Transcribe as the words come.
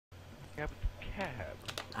Yeah, but the cab.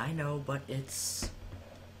 I know, but it's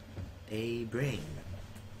a brain.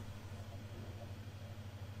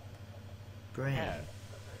 Brain.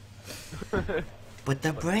 Cab. But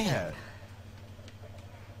the brain. Cab.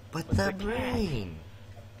 But But the the brain.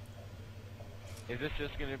 Is this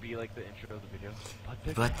just gonna be like the intro of the video?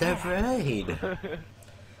 But the brain.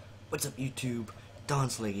 What's up, YouTube?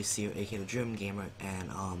 Don's Legacy, aka the German Gamer, and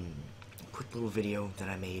quick little video that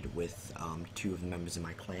I made with two of the members of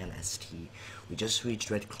my clan, ST. We just reached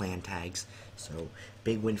red clan tags, so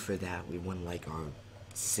big win for that. We won like our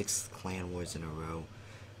 6th clan wars in a row.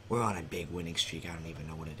 We're on a big winning streak. I don't even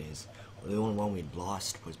know what it is. The only one we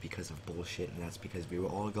lost was because of bullshit, and that's because we were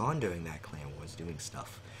all gone during that clan wars doing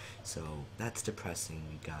stuff. So that's depressing.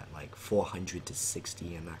 We got like 400 to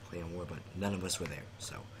 60 in that clan war, but none of us were there.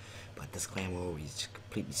 So, but this clan war, we just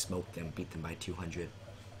completely smoked them, beat them by 200.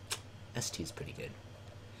 ST is pretty good.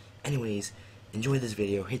 Anyways, enjoy this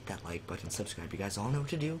video. Hit that like button, subscribe. You guys all know what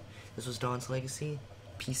to do. This was Don's Legacy.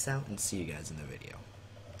 Peace out, and see you guys in the video.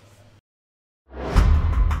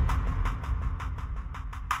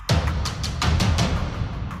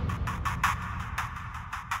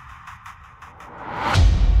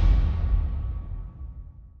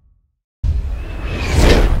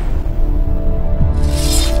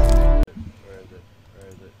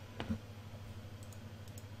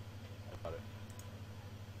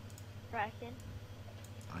 Bracken.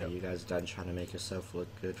 Are you guys done trying to make yourself look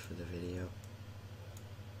good for the video?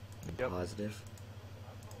 And Yep. positive?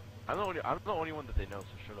 I'm the only one that they know, so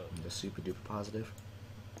shut up. And the super duper positive?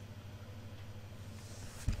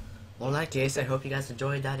 Well, in that case, I hope you guys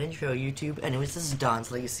enjoyed that intro, YouTube. Anyways, this is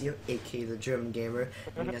Don's Legacy, aka the German Gamer,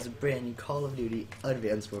 and he has a brand new Call of Duty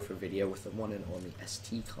Advanced Warfare video with the one and only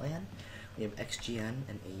ST clan. We have XGN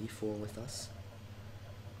and AE4 with us.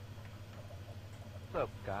 What's up,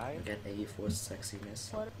 guys? Again, AE4's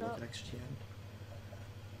sexiness. What Look up? at XGN.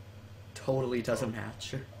 Totally doesn't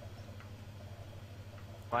match.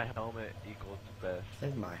 My helmet equals best. I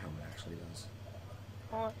think my helmet actually does.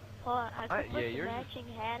 Hold on, I can put yeah, the yours is- matching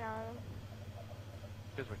hat on.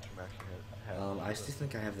 Here's what you actually have. I still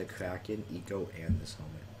think I have the Kraken, Eco, and this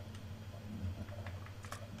helmet.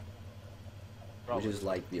 Probably. Which is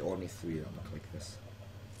like the only 3 that look like this.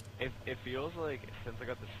 It feels like since I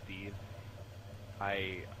got the Steve,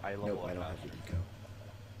 I level Nope, up I don't have faster. the Eco.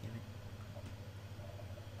 Damn it.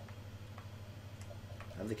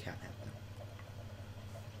 I have the cat hat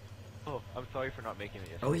though. Oh, I'm sorry for not making it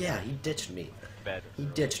yesterday. Oh yeah, he ditched me. Bed He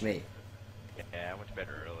early. ditched me. Yeah, I went to bed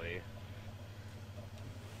early.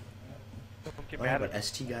 Don't get Oh yeah, mad but at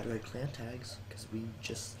ST got red clan tags, because we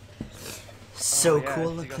just... So yeah, cool, you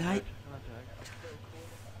look got at that.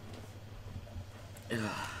 the-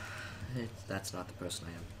 Ugh, that's not the person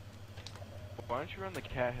I am. Why don't you run the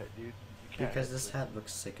cat head, dude? The cat Because head, this please. hat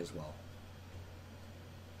looks sick as well.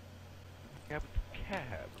 Yeah, but the cat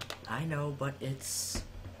head. I know, but it's...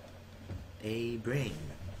 a brain.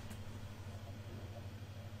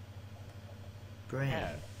 Brain.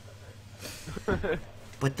 Cat.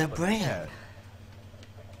 But the But brain. cat.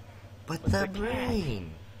 But But the the cat.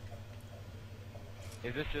 brain.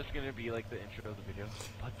 Is this just gonna be like the intro of the video?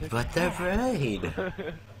 But the brain.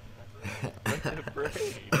 But the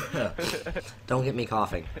brain. Don't get me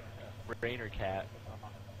coughing. Brain or cat?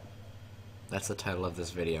 That's the title of this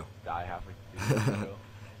video. Die halfway through the video.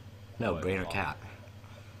 No, What? brain or cat.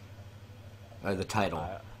 Or the title.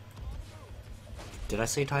 Did I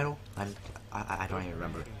say title? I don't even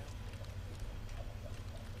remember.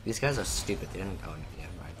 These guys are stupid. They didn't. Oh, yeah,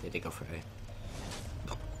 right. They did go for A.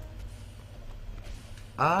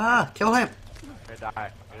 Ah! Kill him! I'm gonna die.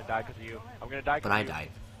 I'm gonna die because of you. I'm gonna die 'cause But of I you. died.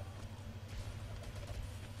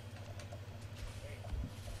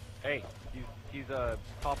 Hey, he's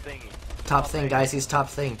top thingy. Top thing, guys. He's top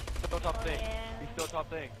thing. Still top Oh, thing. yeah. He's still top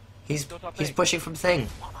thing. He's Still top he's thing. pushing from thing.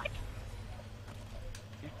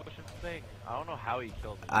 He's pushing the thing. I don't know how he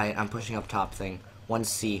killed me. I'm pushing up top thing.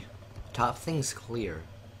 1C. Top thing's clear.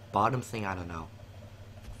 Bottom thing, I don't know.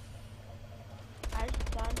 I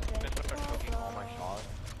just done I'm gonna start choking all my it. shots.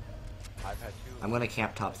 I've had 2. I'm gonna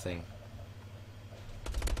camp top thing.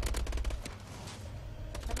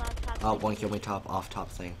 I'm on top Oh, of one the kill me top, off top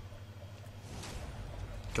thing.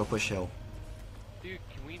 Go push hill. Dude,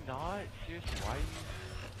 can we not? Seriously, why are you...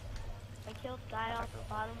 I killed guy off the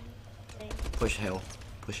bottom thing. Push hill.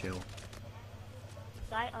 Push hill.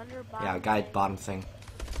 Guy under bottom. Yeah, guy thing. bottom thing.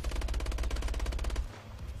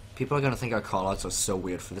 People are gonna think our callouts are so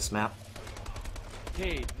weird for this map.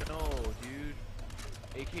 Hey, no, dude.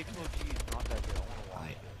 AK-12G is not that good. I wanna watch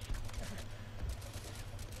Right.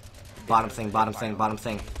 this. Bottom thing, bottom thing, bottom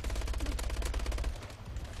thing.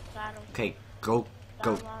 Got him. Okay, go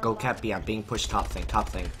Go cap B. I'm being pushed top thing. Top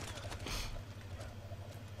thing.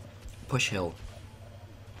 Push hill.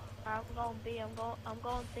 I'm going B. I'm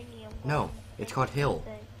going thingy. I'm going No, it's called hill.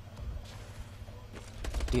 thing.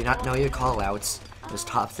 Do you not know your callouts? There's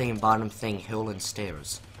top thing and bottom thing, hill and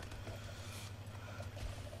stairs.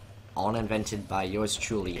 All invented by yours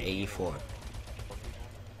truly, AE4.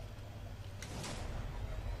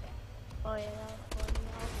 Oh yeah, that was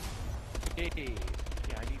funny. Hey,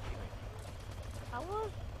 yeah, I need teammates. I was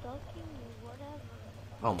ducking whatever.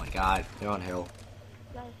 Oh my god, they're on hill.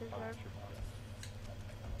 You guys deserve.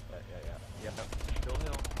 Yeah. Still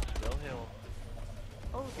hill. Still hill.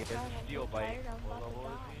 Oh, He the has guy a I'm steel so bite. tired, I'm What about to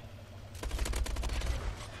level is die. he?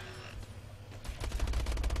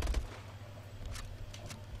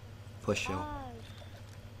 Push hill. Gosh.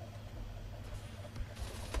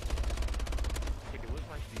 Hey, what's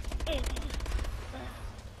my CC? Hey,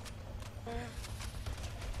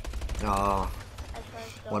 Oh, I tried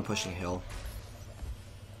so one pushing hard. hill.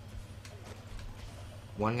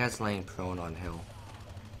 One guy's laying prone on hill.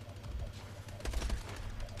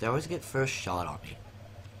 They always get first shot on me.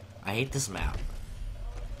 I hate this map.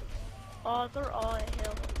 Oh, they're all at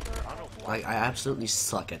hill. They're all Like, I absolutely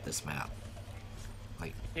suck at this map.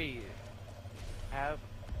 Like, Hey, have.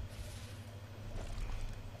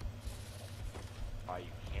 Oh, you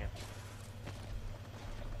can't.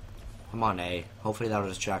 I'm on A. Hopefully that'll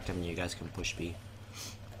distract him and you guys can push B.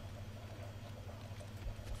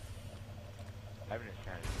 I have an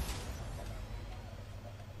insanity.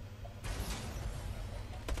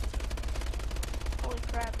 Holy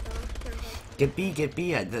crap, they're like, Get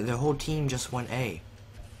B. The whole team just went A.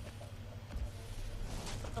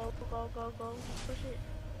 go, push it.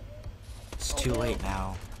 It's Oh, too no. late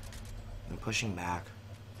now. I'm pushing back.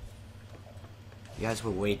 You guys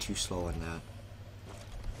were way too slow on that.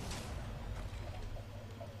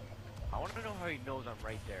 I want to know how he knows I'm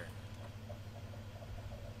right there.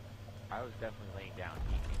 I was definitely laying down.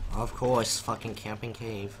 Of course, fucking camping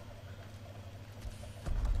cave.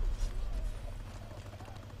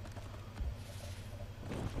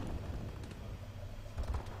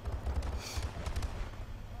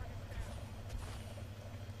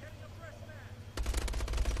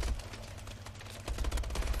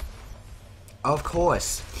 Of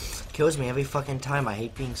course. Kills me every fucking time. I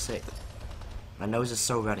hate being sick. My nose is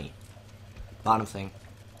so runny. Bottom thing.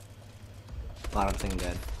 Bottom thing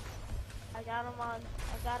dead. I got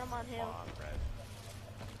him on hill. Come on, Brad.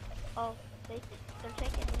 Oh, they're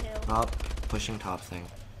taking the hill. Up, pushing top thing.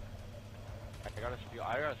 I got a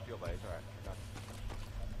steal, but it's alright.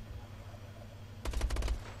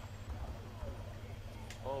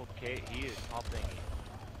 Okay, he is top thingy.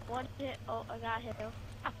 One hit. Oh, I got hill.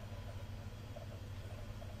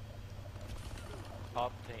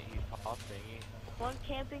 Top thing, he's top thingy. One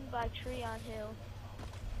camping by tree on hill.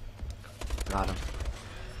 Got him.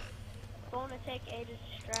 Going to take A to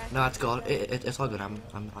distract. No, it's good. It's all good.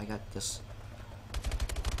 I got this.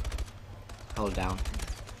 Hold down.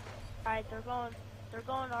 Alright, they're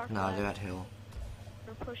going our No, left. they're at hill.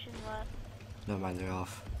 They're pushing left. Never mind, they're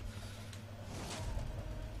off.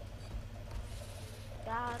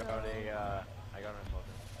 Got I got him. I got an assault.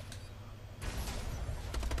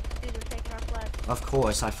 Dude, they're taking our flag. Of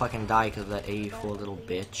course, I fucking die because of that AE4 little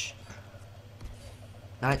bitch.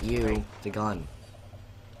 Not you, the gun.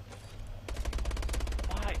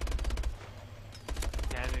 Why?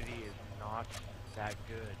 Sanity is not that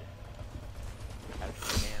good. As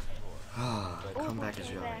the man for. The comeback is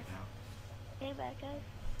came real back. right now. Came back, guys.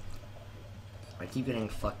 I keep getting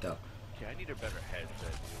fucked up. Okay, I need a better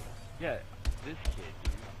headset, dude. Yeah, this kid,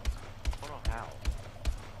 dude. I don't know how.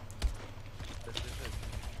 This is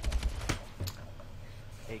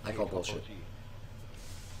I call bullshit.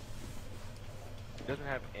 He doesn't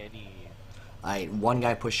have any. Alright, one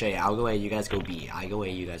guy push A. I'll go A, you guys go B. I go A,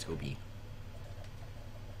 you guys go B.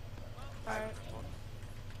 Alright.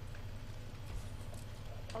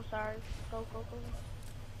 Oh, sorry. Go.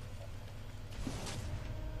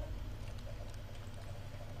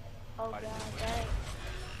 Oh, God, dang.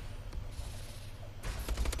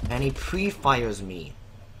 And he pre-fires me.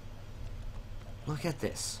 Look at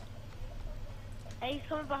this. Hey, he's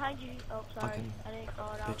coming behind you. Oh, sorry. Fucking I didn't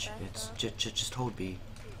call it out Bitch, fast it's enough. just hold B.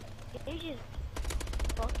 He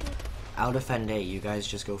just bucket. I'll defend A, you guys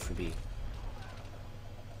just go for B.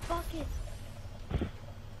 Bucket.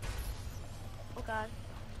 Oh, God.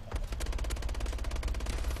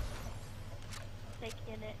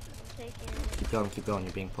 Taking it. I'm taking it. Keep going,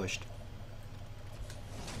 you're being pushed.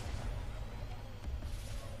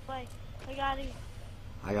 Wait, I got it.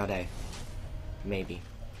 I got A. Maybe.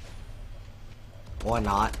 Or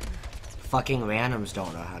not. Fucking randoms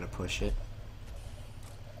don't know how to push it.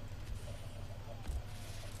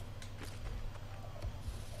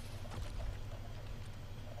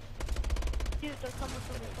 they're coming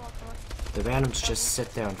from the top, huh? The randoms just sit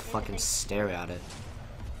there and fucking stare at it.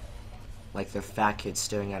 Like they're fat kids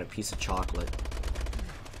staring at a piece of chocolate.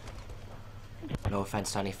 No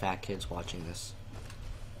offense to any fat kids watching this.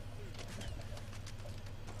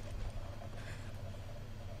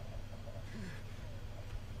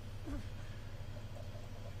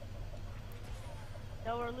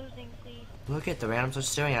 No, we're losing, see. Look at the randoms are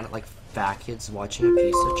staring at it like fat kids watching a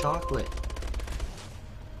piece of chocolate.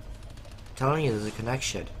 I'm telling you, there's a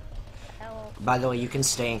connection. Hello. By the way, you can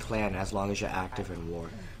stay in clan as long as you're active in war.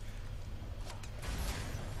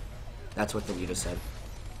 That's what the leader said.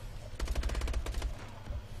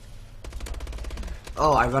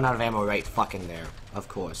 Oh, I run out of ammo right fucking there. Of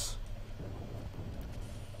course.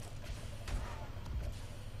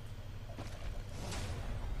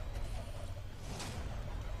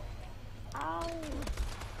 Ow.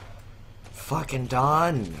 Fucking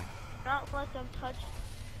done. Not let them touch.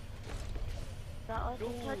 Not let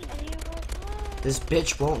them touch any of our flags. This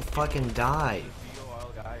bitch won't fucking die.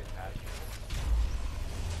 BOL guy is asking.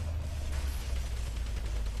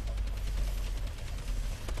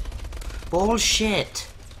 Bullshit.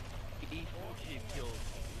 He fucking killed me.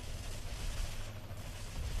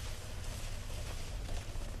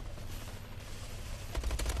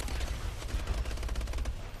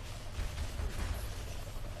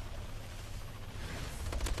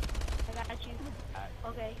 I got you.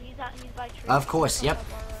 Okay, he's by tree. Of course, yep.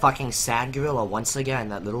 Fucking sad gorilla once again,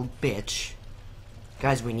 that little bitch.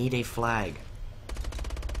 Guys, we need a flag.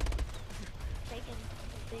 Taken.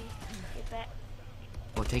 See, get back.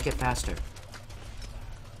 Well, take it faster.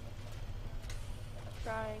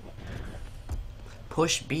 Trying.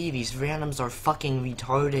 Push B, these randoms are fucking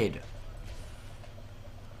retarded.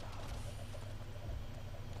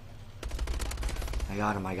 I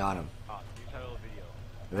got him, I got him. New title of video.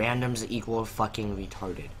 Randoms equal fucking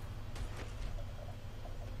retarded.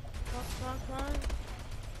 Come on.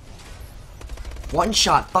 One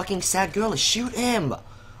shot, fucking sad gorilla, shoot him!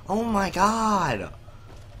 Oh my god!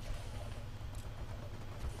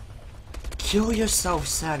 Kill yourself,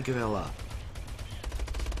 sad gorilla.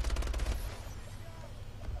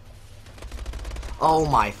 Oh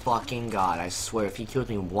my fucking god, I swear, if he kills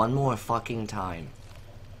me one more fucking time.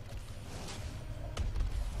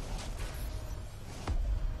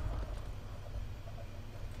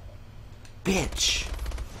 Bitch!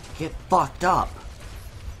 Get fucked up!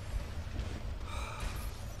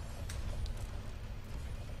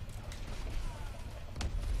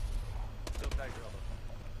 Still that girl.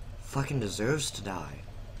 Fucking deserves to die.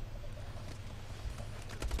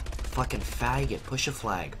 Fucking faggot, push a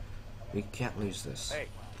flag. We can't lose this. Hey.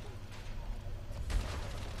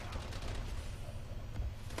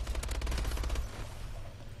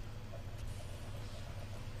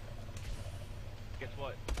 Guess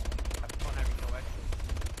what? Have fun having no extras.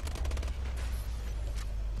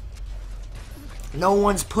 No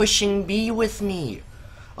one's pushing B with me.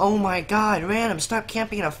 Oh my god, random, stop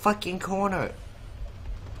camping in a fucking corner.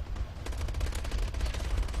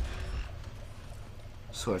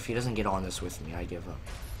 So if he doesn't get on this with me, I give up.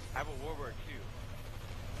 I have a Warbird too.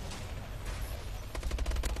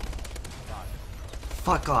 God.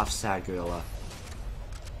 Fuck off, sad gorilla.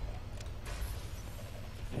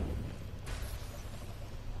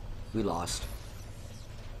 We lost.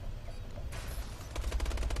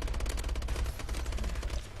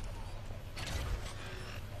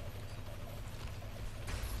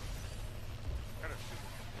 Kinda stupid.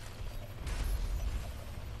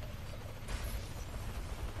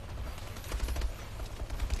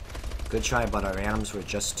 Good try, but our randoms were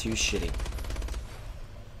just too shitty.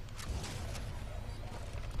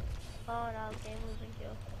 Oh no, game losing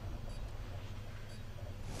kill.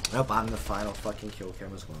 Nope, I'm the final fucking kill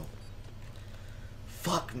cam as well.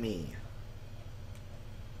 Fuck me.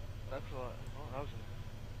 That's what. Oh, that was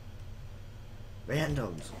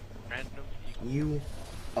Randoms. random equal. You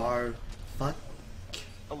are fuck.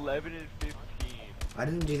 11 and 15. I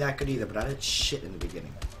didn't do that good either, but I did shit in the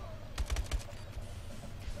beginning.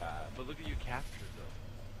 But look at you captured though.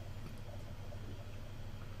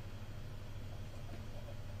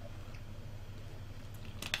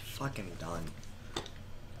 Fucking done.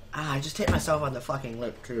 Ah, I just hit myself on the fucking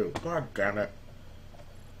lip too. God damn it.